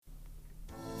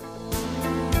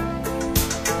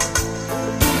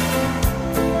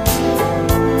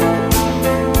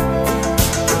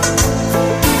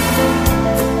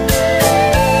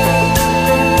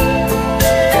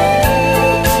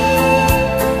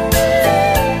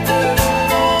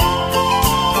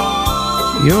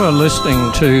You are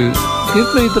listening to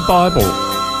Give Me the Bible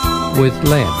with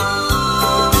Len.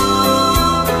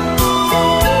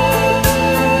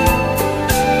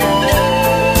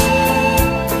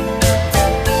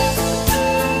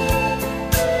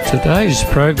 Today's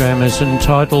program is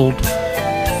entitled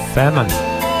Famine.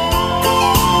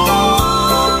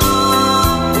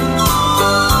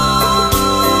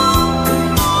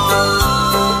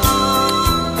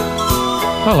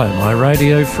 Hello, my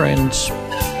radio friends.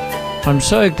 I'm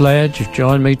so glad you've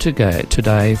joined me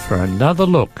today for another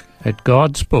look at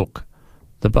God's book,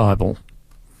 the Bible.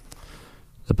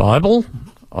 The Bible,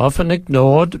 often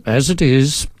ignored as it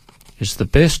is the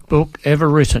best book ever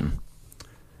written.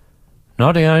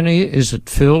 Not only is it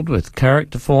filled with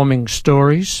character-forming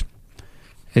stories,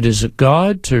 it is a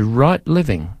guide to right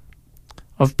living,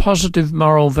 of positive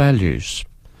moral values,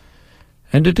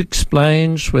 and it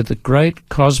explains where the great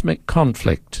cosmic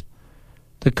conflict,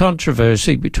 the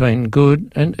controversy between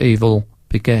good and evil,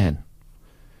 began.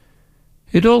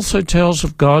 It also tells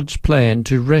of God's plan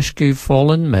to rescue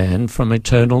fallen man from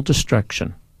eternal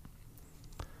destruction.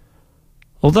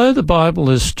 Although the Bible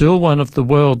is still one of the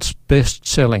world's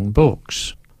best-selling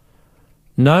books,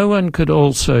 one could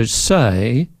also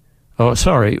say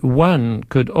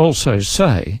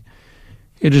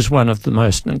it is one of the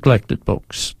most neglected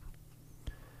books.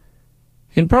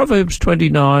 In Proverbs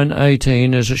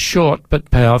 29:18 is a short but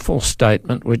powerful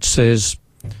statement which says,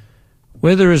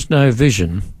 "Where there is no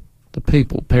vision, the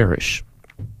people perish."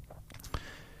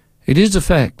 It is a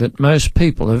fact that most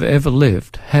people who have ever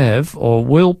lived have or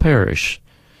will perish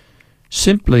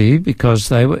simply because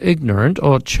they were ignorant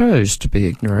or chose to be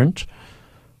ignorant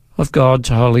of God's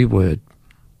holy word.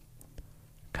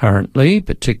 Currently,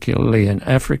 particularly in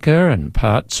Africa and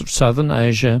parts of southern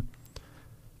Asia,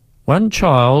 one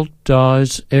child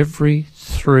dies every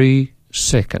 3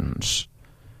 seconds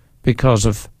because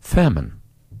of famine.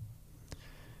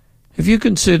 If you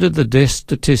consider the death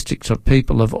statistics of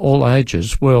people of all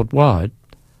ages worldwide,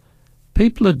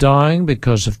 people are dying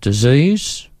because of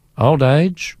disease, old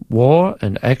age, war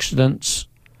and accidents,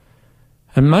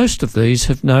 and most of these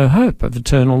have no hope of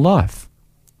eternal life.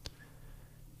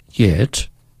 Yet,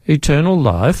 eternal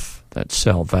life, that's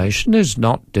salvation, is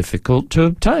not difficult to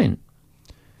obtain.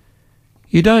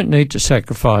 You don't need to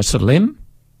sacrifice a limb,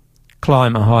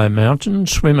 climb a high mountain,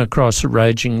 swim across a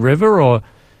raging river, or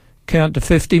count to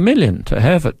 50 million to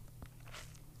have it.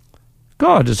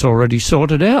 God has already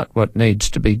sorted out what needs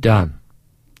to be done.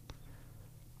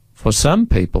 For some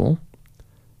people,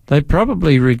 they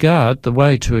probably regard the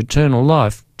way to eternal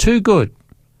life too good,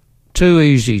 too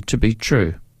easy to be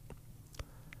true.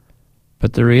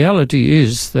 But the reality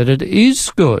is that it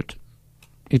is good.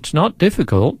 It's not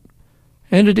difficult.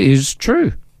 And it is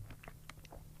true.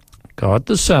 God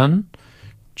the Son,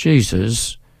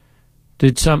 Jesus,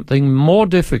 did something more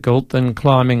difficult than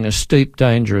climbing a steep,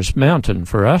 dangerous mountain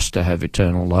for us to have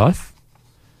eternal life.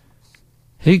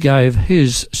 He gave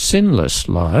his sinless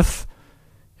life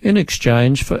in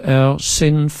exchange for our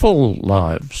sinful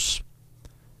lives.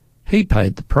 He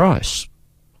paid the price.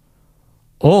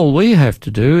 All we have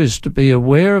to do is to be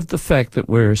aware of the fact that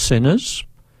we're sinners,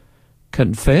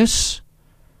 confess,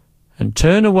 and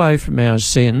turn away from our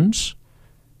sins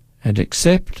and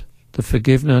accept the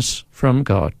forgiveness from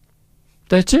God.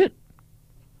 That's it.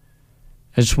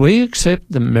 As we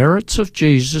accept the merits of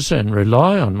Jesus and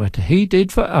rely on what he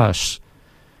did for us,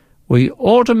 we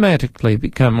automatically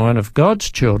become one of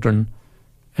God's children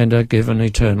and are given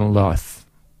eternal life.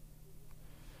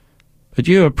 But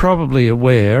you are probably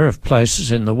aware of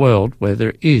places in the world where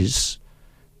there is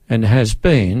and has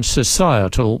been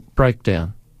societal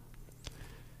breakdown.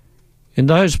 In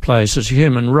those places,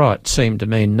 human rights seem to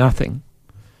mean nothing.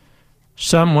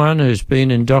 Someone who's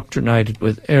been indoctrinated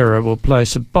with error will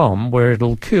place a bomb where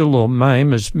it'll kill or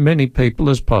maim as many people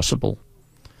as possible.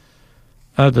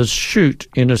 Others shoot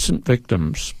innocent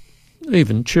victims,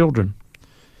 even children.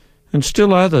 And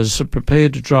still others are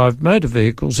prepared to drive motor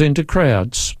vehicles into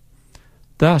crowds,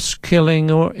 thus killing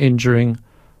or injuring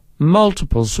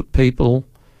multiples of people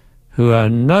who are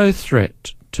no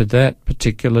threat to that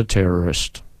particular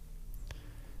terrorist.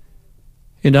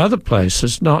 In other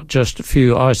places, not just a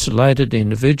few isolated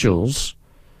individuals,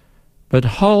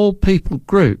 but whole people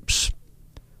groups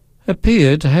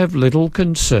appear to have little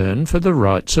concern for the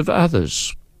rights of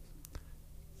others.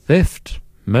 Theft,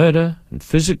 murder, and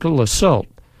physical assault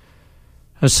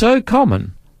are so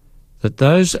common that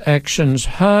those actions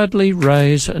hardly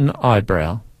raise an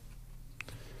eyebrow.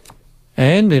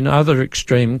 And in other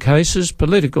extreme cases,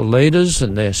 political leaders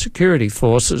and their security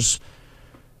forces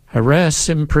harass,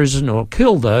 imprison or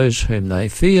kill those whom they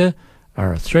fear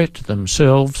are a threat to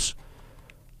themselves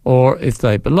or if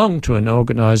they belong to an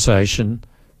organisation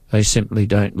they simply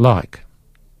don't like.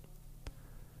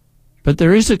 But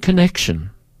there is a connection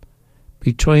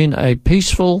between a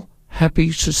peaceful,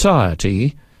 happy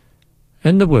society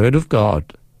and the Word of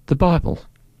God, the Bible.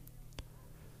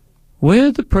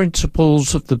 Where the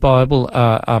principles of the Bible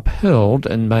are upheld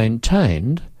and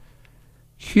maintained,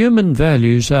 human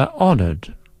values are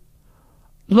honoured,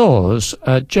 laws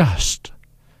are just,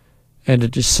 and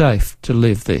it is safe to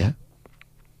live there.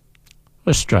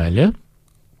 Australia,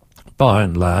 by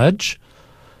and large,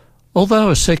 although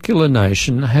a secular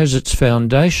nation, has its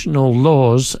foundational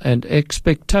laws and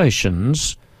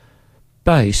expectations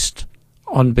based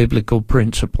on biblical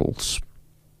principles.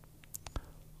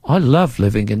 I love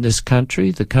living in this country,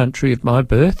 the country of my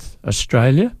birth,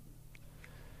 Australia.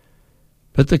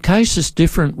 But the case is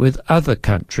different with other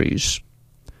countries,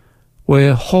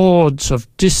 where hordes of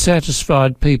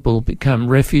dissatisfied people become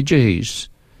refugees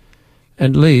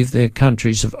and leave their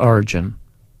countries of origin.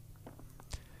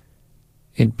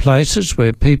 In places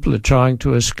where people are trying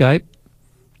to escape,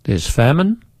 there's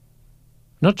famine,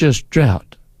 not just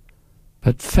drought,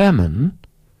 but famine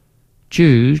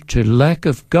due to lack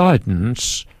of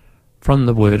guidance from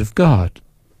the Word of God.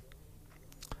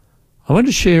 I want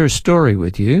to share a story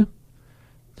with you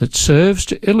that serves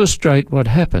to illustrate what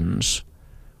happens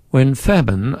when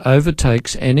famine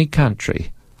overtakes any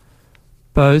country,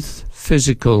 both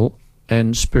physical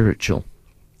and spiritual.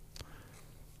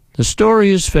 The story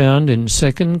is found in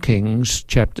 2 Kings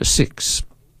chapter 6.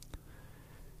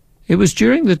 It was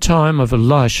during the time of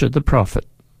Elisha the prophet.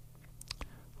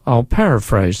 I'll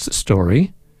paraphrase the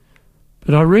story,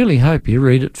 but I really hope you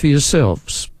read it for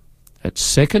yourselves.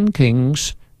 It's 2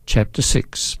 Kings chapter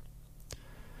 6.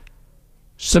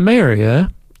 Samaria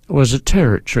was a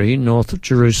territory north of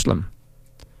Jerusalem,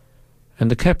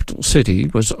 and the capital city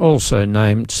was also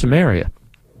named Samaria.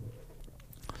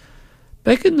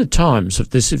 Back in the times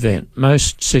of this event,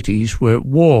 most cities were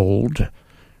walled,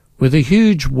 with a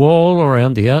huge wall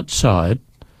around the outside,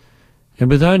 and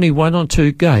with only one or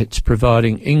two gates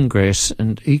providing ingress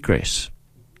and egress.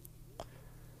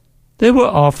 There were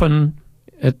often,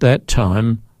 at that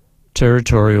time,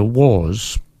 territorial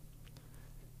wars.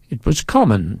 It was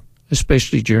common,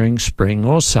 especially during spring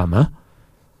or summer,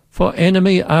 for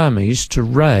enemy armies to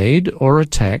raid or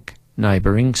attack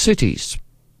neighbouring cities.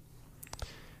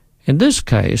 In this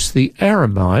case, the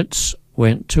Aramites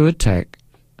went to attack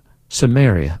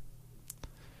Samaria.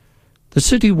 The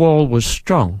city wall was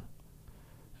strong,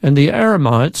 and the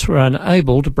Aramites were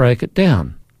unable to break it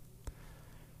down.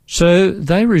 So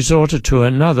they resorted to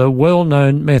another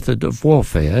well-known method of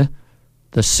warfare,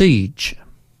 the siege.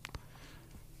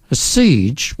 A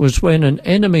siege was when an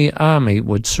enemy army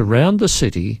would surround the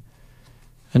city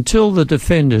until the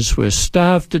defenders were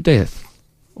starved to death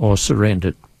or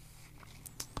surrendered.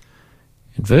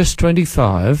 In verse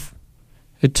 25,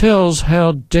 it tells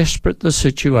how desperate the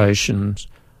situation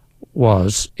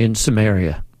was in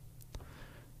Samaria.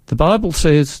 The Bible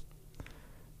says,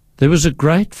 "There was a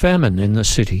great famine in the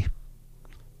city.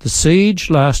 The siege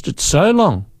lasted so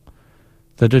long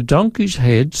that a donkey's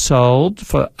head sold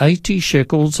for 80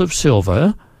 shekels of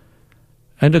silver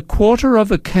and a quarter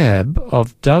of a cab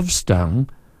of dove's dung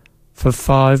for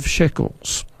 5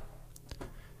 shekels.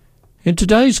 In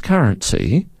today's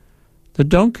currency, the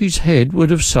donkey's head would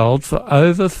have sold for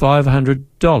over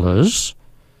 $500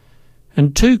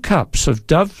 and 2 cups of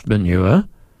dove manure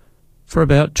for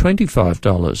about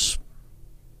 $25.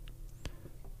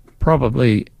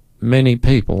 Probably many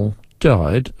people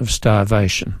died of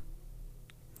starvation.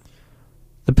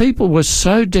 The people were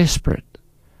so desperate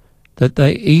that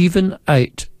they even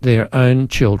ate their own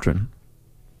children.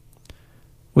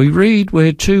 We read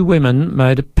where 2 women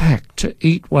made a pact to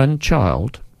eat one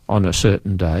child on a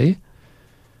certain day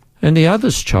and the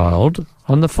other's child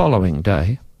on the following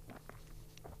day.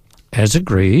 As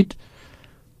agreed,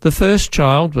 the first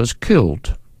child was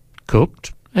killed,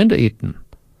 cooked and eaten.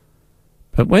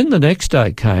 But when the next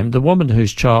day came, the woman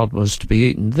whose child was to be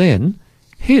eaten then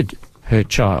hid her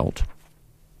child.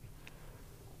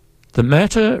 The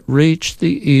matter reached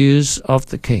the ears of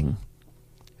the king,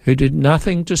 who did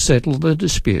nothing to settle the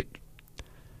dispute,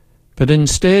 but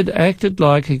instead acted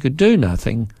like he could do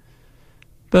nothing,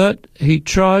 but he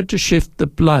tried to shift the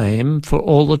blame for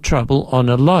all the trouble on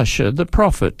Elisha the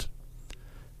prophet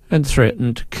and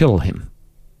threatened to kill him.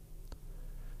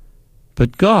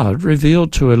 But God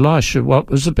revealed to Elisha what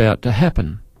was about to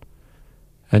happen,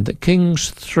 and the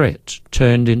king's threat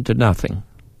turned into nothing.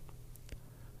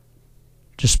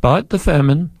 Despite the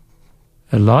famine,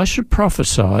 Elisha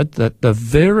prophesied that the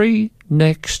very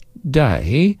next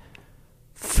day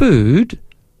food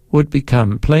would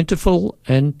become plentiful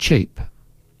and cheap.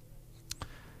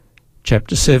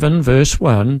 Chapter 7, verse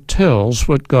 1, tells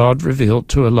what God revealed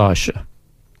to Elisha.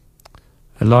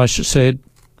 Elisha said,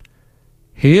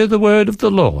 "Hear the word of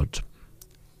the Lord.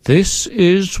 This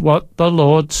is what the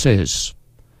Lord says.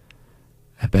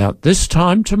 About this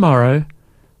time tomorrow,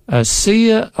 a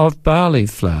seah of barley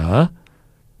flour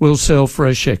will sell for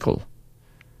a shekel,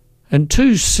 and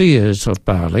 2 seahs of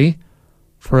barley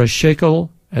for a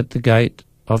shekel at the gate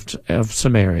of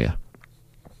Samaria."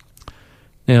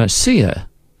 Now, a seah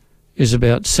is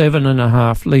about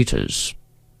 7.5 litres,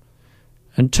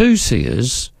 and 2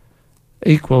 seahs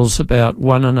equals about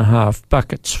 1.5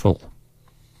 buckets full.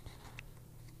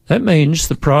 That means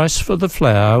the price for the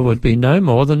flour would be no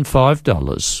more than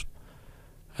 $5,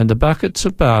 and the buckets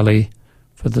of barley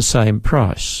for the same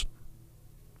price.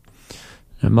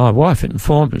 Now, my wife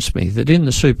informs me that in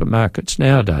the supermarkets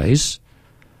nowadays,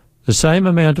 the same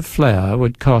amount of flour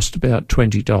would cost about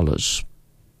 $20.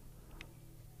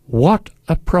 What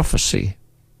a prophecy!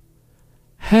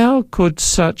 How could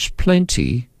such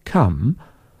plenty come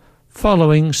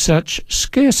following such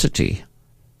scarcity?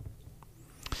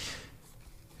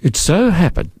 It so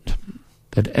happened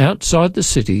that outside the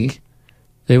city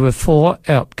there were 4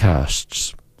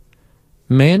 outcasts,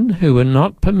 men who were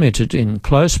not permitted in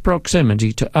close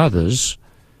proximity to others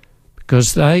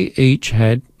because they each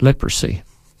had leprosy.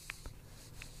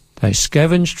 They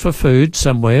scavenged for food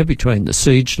somewhere between the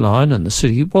siege line and the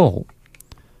city wall.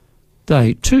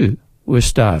 They too were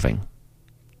starving.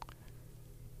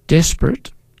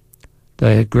 Desperate,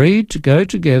 they agreed to go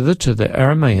together to the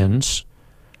Arameans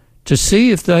to see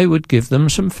if they would give them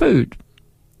some food.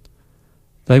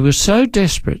 They were so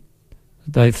desperate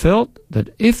that they felt that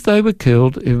if they were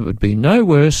killed, it would be no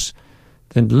worse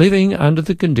than living under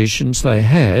the conditions they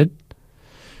had.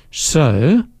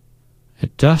 So,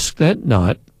 at dusk that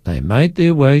night, they made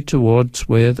their way towards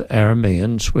where the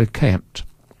Arameans were camped.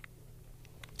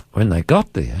 When they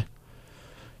got there,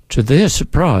 to their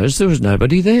surprise, there was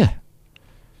nobody there.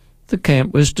 The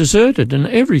camp was deserted and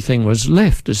everything was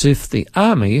left as if the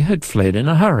army had fled in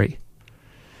a hurry.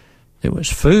 There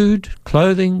was food,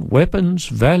 clothing, weapons,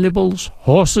 valuables,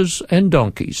 horses and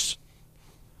donkeys.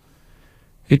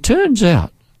 It turns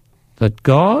out that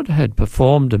God had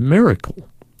performed a miracle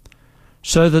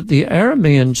so that the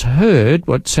Arameans heard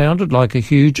what sounded like a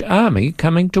huge army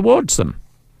coming towards them.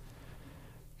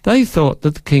 They thought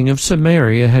that the king of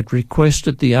Samaria had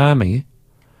requested the army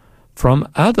from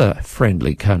other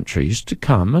friendly countries to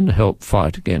come and help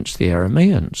fight against the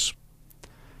Arameans.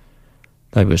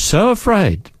 They were so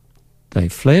afraid they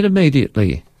fled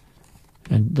immediately,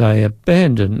 and they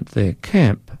abandoned their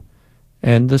camp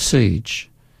and the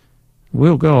siege.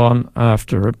 We'll go on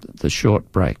after the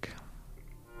short break.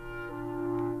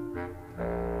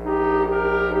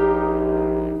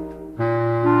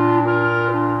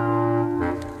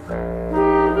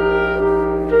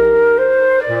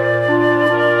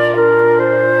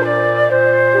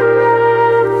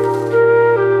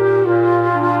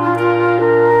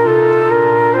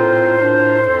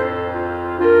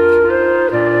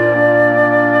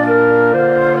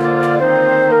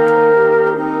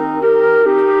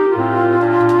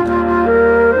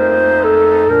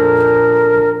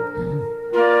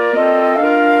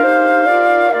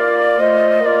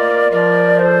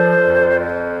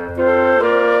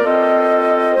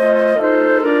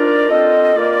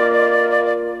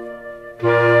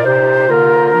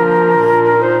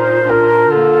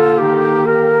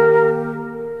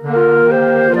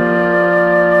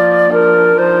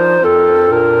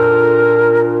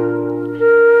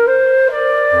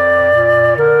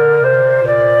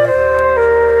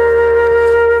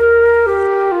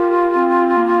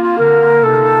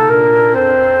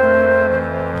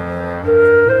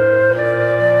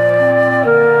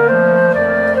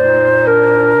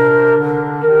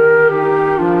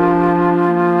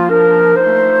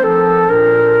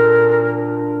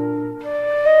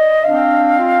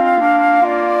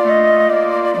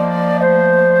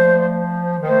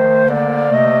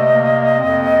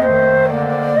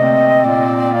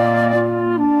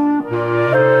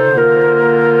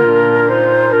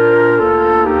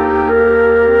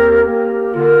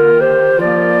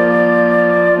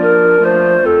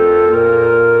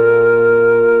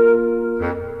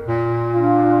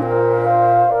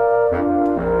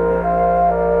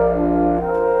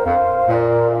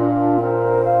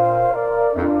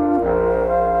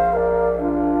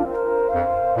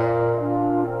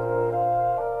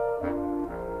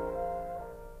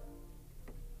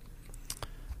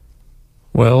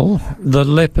 Well, the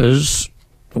lepers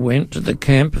went to the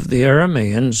camp of the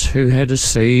Arameans who had a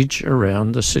siege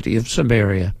around the city of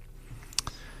Samaria.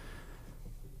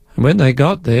 And when they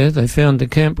got there, they found the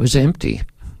camp was empty.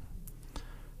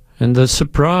 and the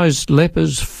surprised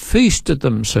lepers feasted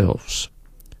themselves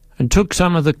and took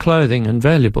some of the clothing and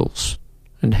valuables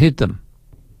and hid them.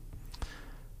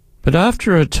 But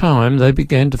after a time they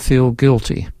began to feel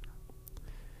guilty.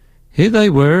 Here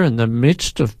they were in the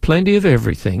midst of plenty of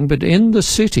everything, but in the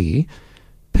city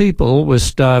people were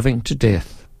starving to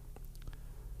death.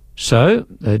 So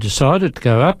they decided to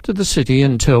go up to the city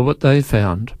and tell what they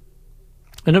found.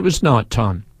 And it was night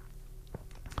time.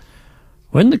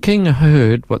 When the king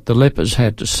heard what the lepers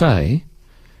had to say,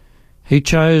 he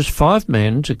chose 5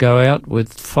 men to go out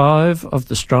with 5 of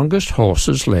the strongest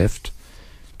horses left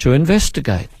to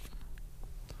investigate.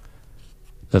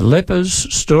 The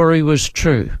lepers' story was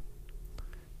true,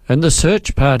 and the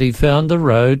search party found the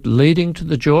road leading to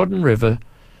the Jordan River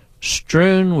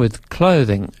strewn with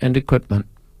clothing and equipment.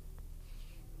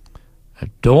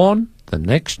 At dawn the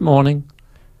next morning,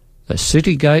 the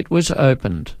city gate was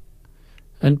opened,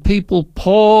 and people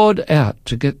poured out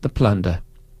to get the plunder,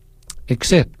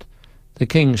 except the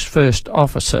king's first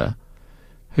officer,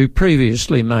 who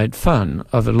previously made fun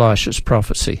of Elisha's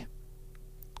prophecy.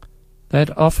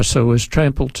 That officer was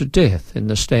trampled to death in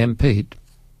the stampede.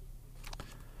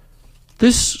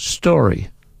 This story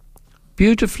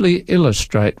beautifully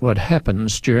illustrates what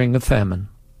happens during a famine.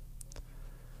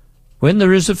 When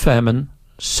there is a famine,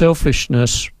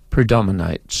 selfishness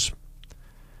predominates.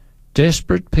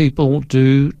 Desperate people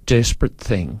do desperate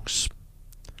things.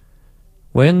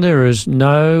 When there is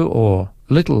no or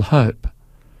little hope,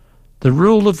 the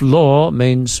rule of law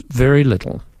means very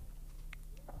little.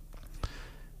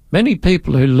 Many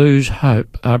people who lose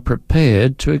hope are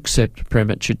prepared to accept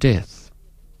premature death.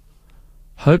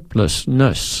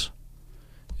 Hopelessness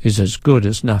is as good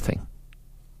as nothing.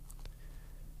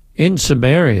 In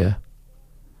Samaria,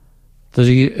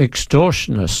 the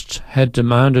extortionists had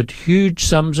demanded huge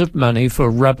sums of money for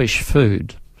rubbish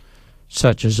food,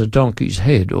 such as a donkey's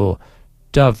head or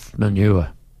dove manure.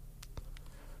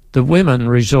 The women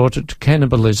resorted to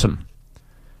cannibalism,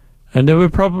 and there were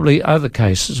probably other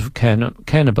cases of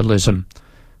cannibalism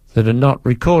that are not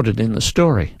recorded in the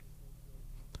story.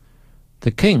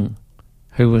 The king,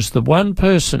 who was the one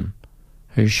person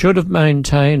who should have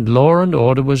maintained law and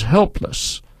order, was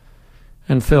helpless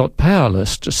and felt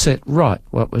powerless to set right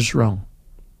what was wrong.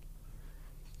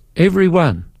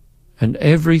 Everyone and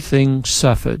everything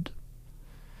suffered.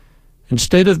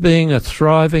 Instead of being a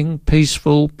thriving,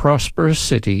 peaceful, prosperous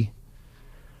city,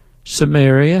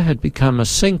 Samaria had become a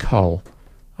sinkhole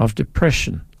of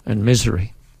depression and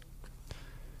misery.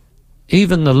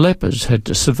 Even the lepers had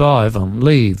to survive on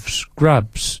leaves,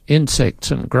 grubs,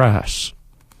 insects and grass.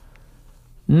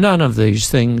 None of these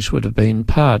things would have been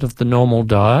part of the normal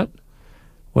diet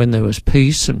when there was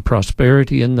peace and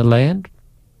prosperity in the land.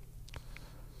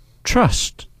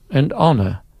 Trust and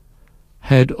honour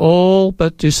had all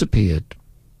but disappeared.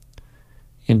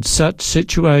 In such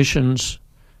situations,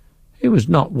 it was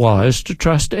not wise to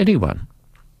trust anyone.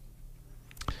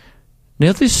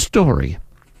 Now this story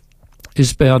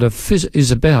is about a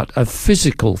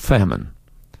physical famine,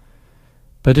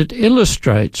 but it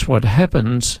illustrates what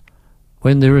happens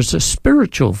when there is a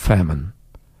spiritual famine,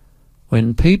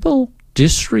 when people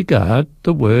disregard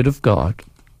the word of God.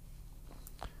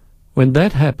 When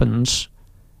that happens,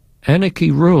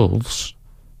 anarchy rules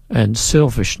and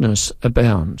selfishness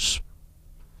abounds.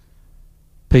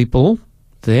 People,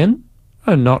 then,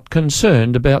 are not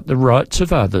concerned about the rights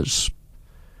of others,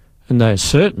 and they are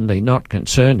certainly not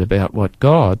concerned about what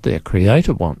God, their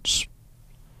Creator, wants.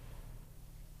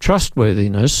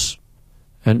 Trustworthiness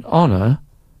and honour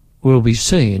will be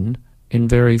seen in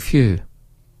very few.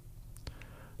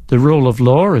 The rule of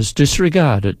law is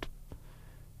disregarded,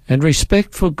 and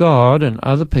respect for God and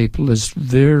other people is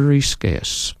very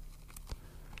scarce.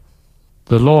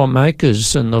 The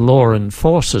lawmakers and the law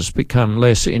enforcers become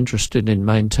less interested in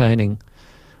maintaining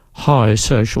high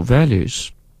social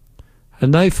values,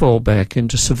 and they fall back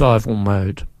into survival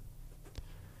mode.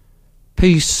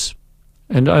 Peace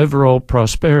and overall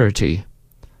prosperity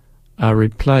are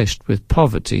replaced with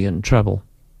poverty and trouble.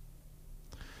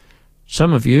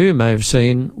 Some of you may have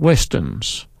seen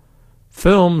westerns,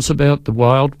 films about the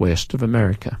Wild West of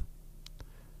America.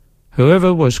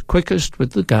 Whoever was quickest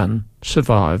with the gun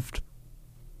survived.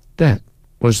 That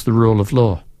was the rule of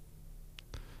law.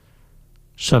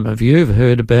 Some of you have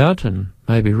heard about and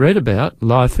maybe read about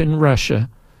life in Russia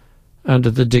under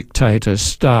the dictator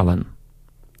Stalin.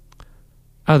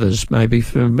 Others may be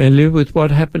familiar with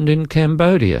what happened in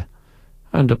Cambodia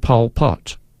under Pol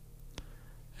Pot.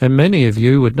 And many of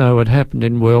you would know what happened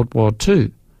in World War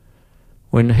II,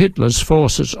 when Hitler's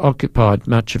forces occupied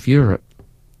much of Europe.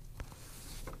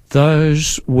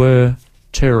 Those were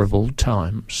terrible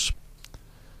times.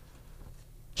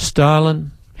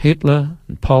 Stalin, Hitler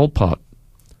and Pol Pot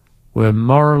were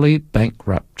morally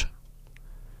bankrupt.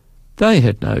 They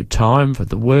had no time for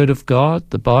the Word of God,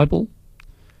 the Bible,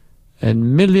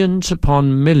 and millions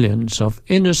upon millions of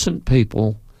innocent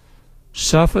people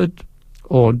suffered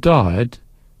or died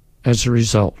as a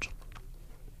result.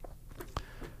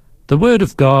 The Word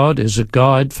of God is a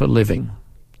guide for living.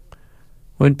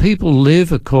 When people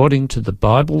live according to the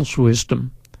Bible's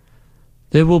wisdom,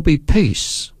 there will be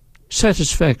peace,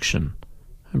 satisfaction,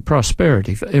 and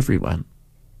prosperity for everyone.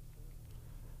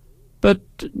 But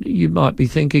you might be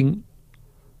thinking,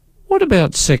 what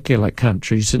about secular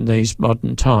countries in these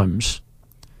modern times?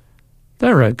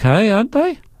 They're okay, aren't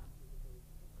they?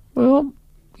 Well,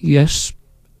 yes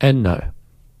and no.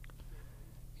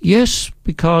 Yes,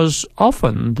 because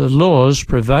often the laws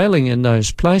prevailing in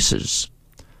those places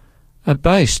are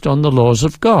based on the laws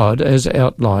of God as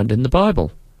outlined in the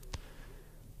Bible.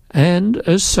 And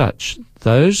as such,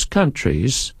 those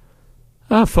countries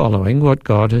are following what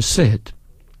God has said.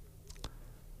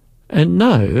 And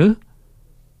no,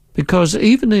 because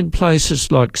even in places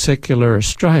like secular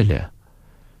Australia,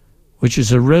 which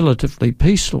is a relatively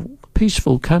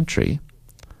peaceful country,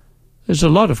 there's a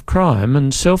lot of crime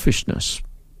and selfishness.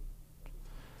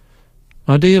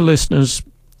 My dear listeners,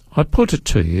 I put it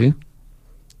to you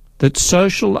that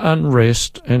social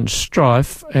unrest and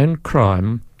strife and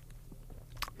crime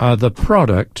are the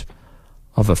product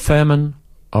of a famine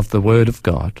of the Word of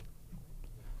God.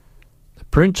 The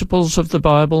principles of the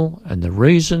Bible and the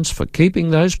reasons for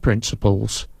keeping those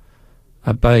principles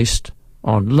are based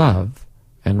on love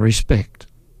and respect.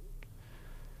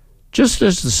 Just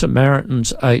as the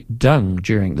Samaritans ate dung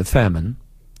during the famine,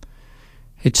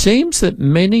 it seems that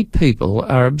many people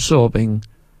are absorbing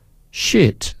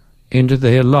shit into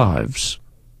their lives.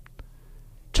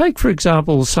 Take, for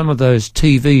example, some of those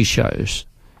TV shows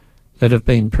that have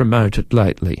been promoted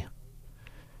lately.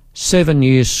 7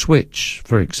 Year Switch,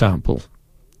 for example.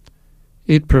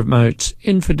 It promotes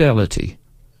infidelity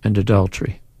and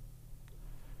adultery.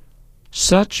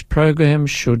 Such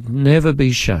programs should never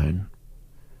be shown,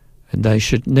 and they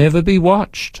should never be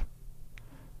watched.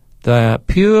 They are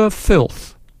pure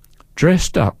filth,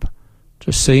 dressed up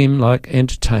to seem like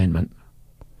entertainment.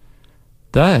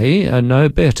 They are no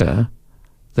better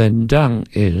than dung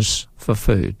is for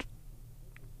food.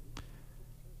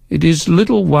 It is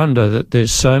little wonder that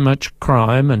there's so much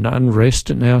crime and unrest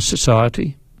in our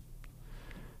society.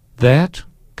 That,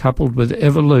 coupled with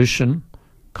evolution,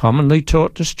 commonly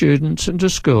taught to students and to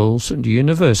schools and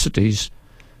universities,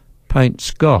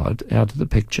 paints God out of the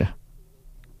picture.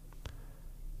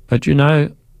 But you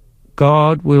know,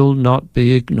 God will not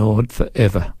be ignored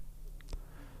forever.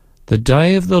 The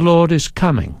day of the Lord is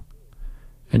coming,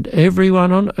 and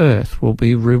everyone on earth will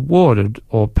be rewarded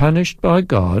or punished by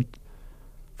God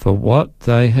for what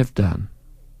they have done.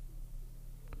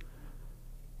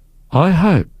 I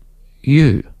hope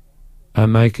you are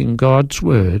making God's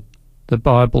Word, the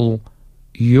Bible,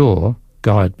 your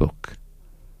guidebook.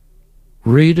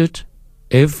 Read it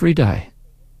every day.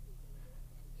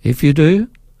 If you do,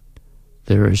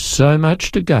 there is so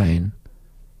much to gain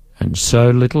and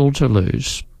so little to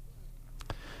lose.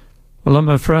 Well, I'm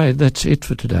afraid that's it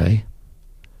for today.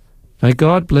 May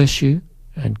God bless you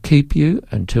and keep you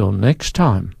until next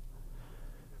time,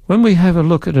 when we have a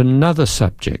look at another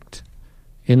subject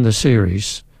in the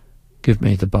series, Give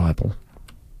Me the Bible.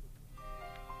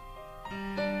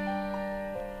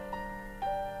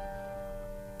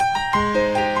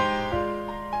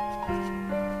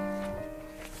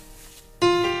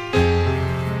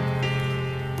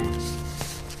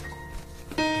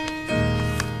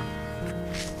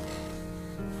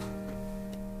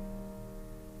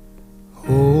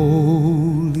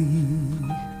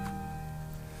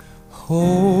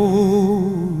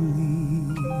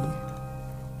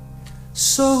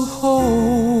 So holy,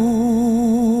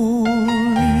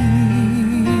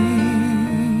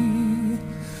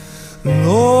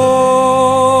 Lord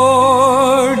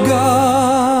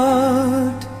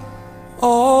God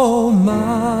Almighty.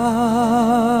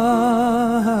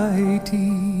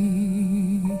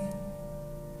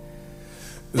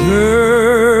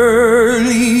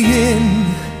 Early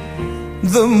in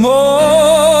the morning,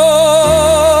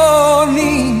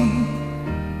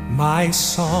 my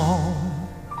song,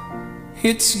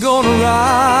 it's gonna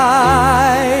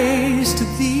rise to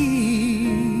thee.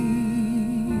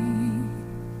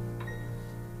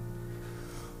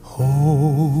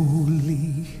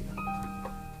 Holy,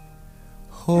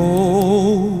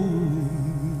 holy,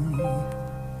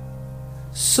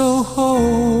 so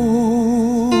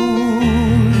holy.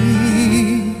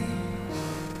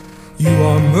 You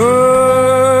are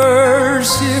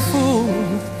merciful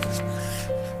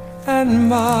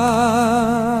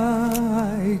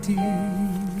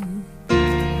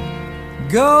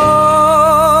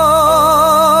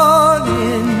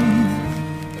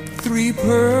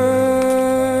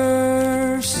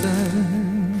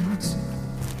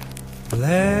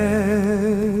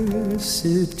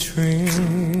Blessed Trinity.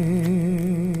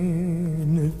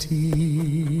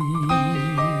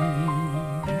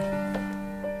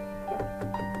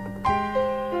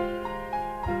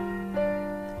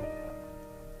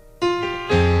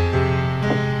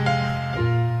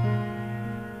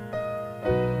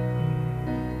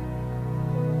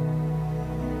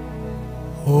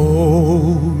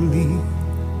 Holy,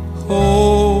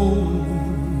 holy,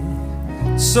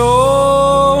 so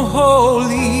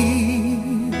holy,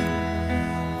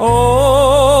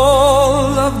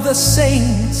 all of the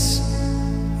saints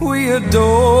we adore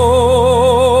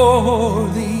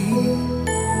thee,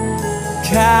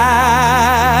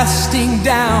 casting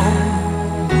down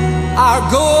our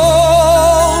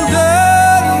golden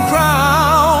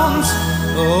crowns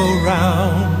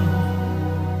around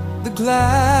the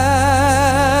glassy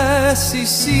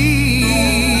sea.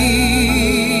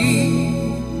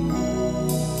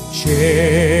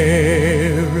 Cherubim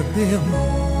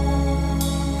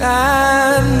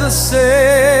and the seraphim,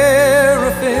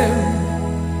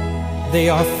 they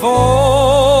are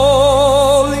falling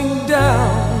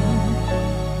down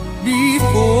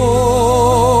before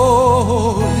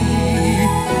thee,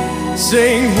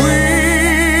 saying, which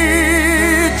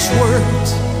word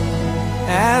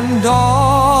and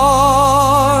art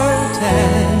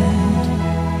and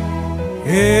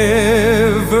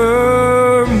evermore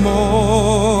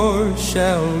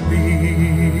shall be.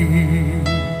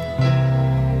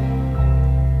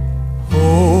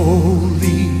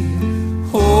 Holy,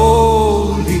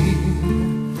 holy,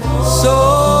 so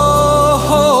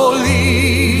holy,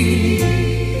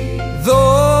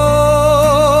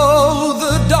 though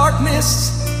the darkness,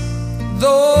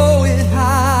 though it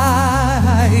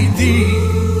hide thee,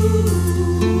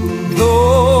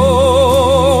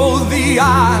 though the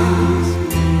eyes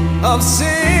of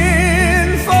sin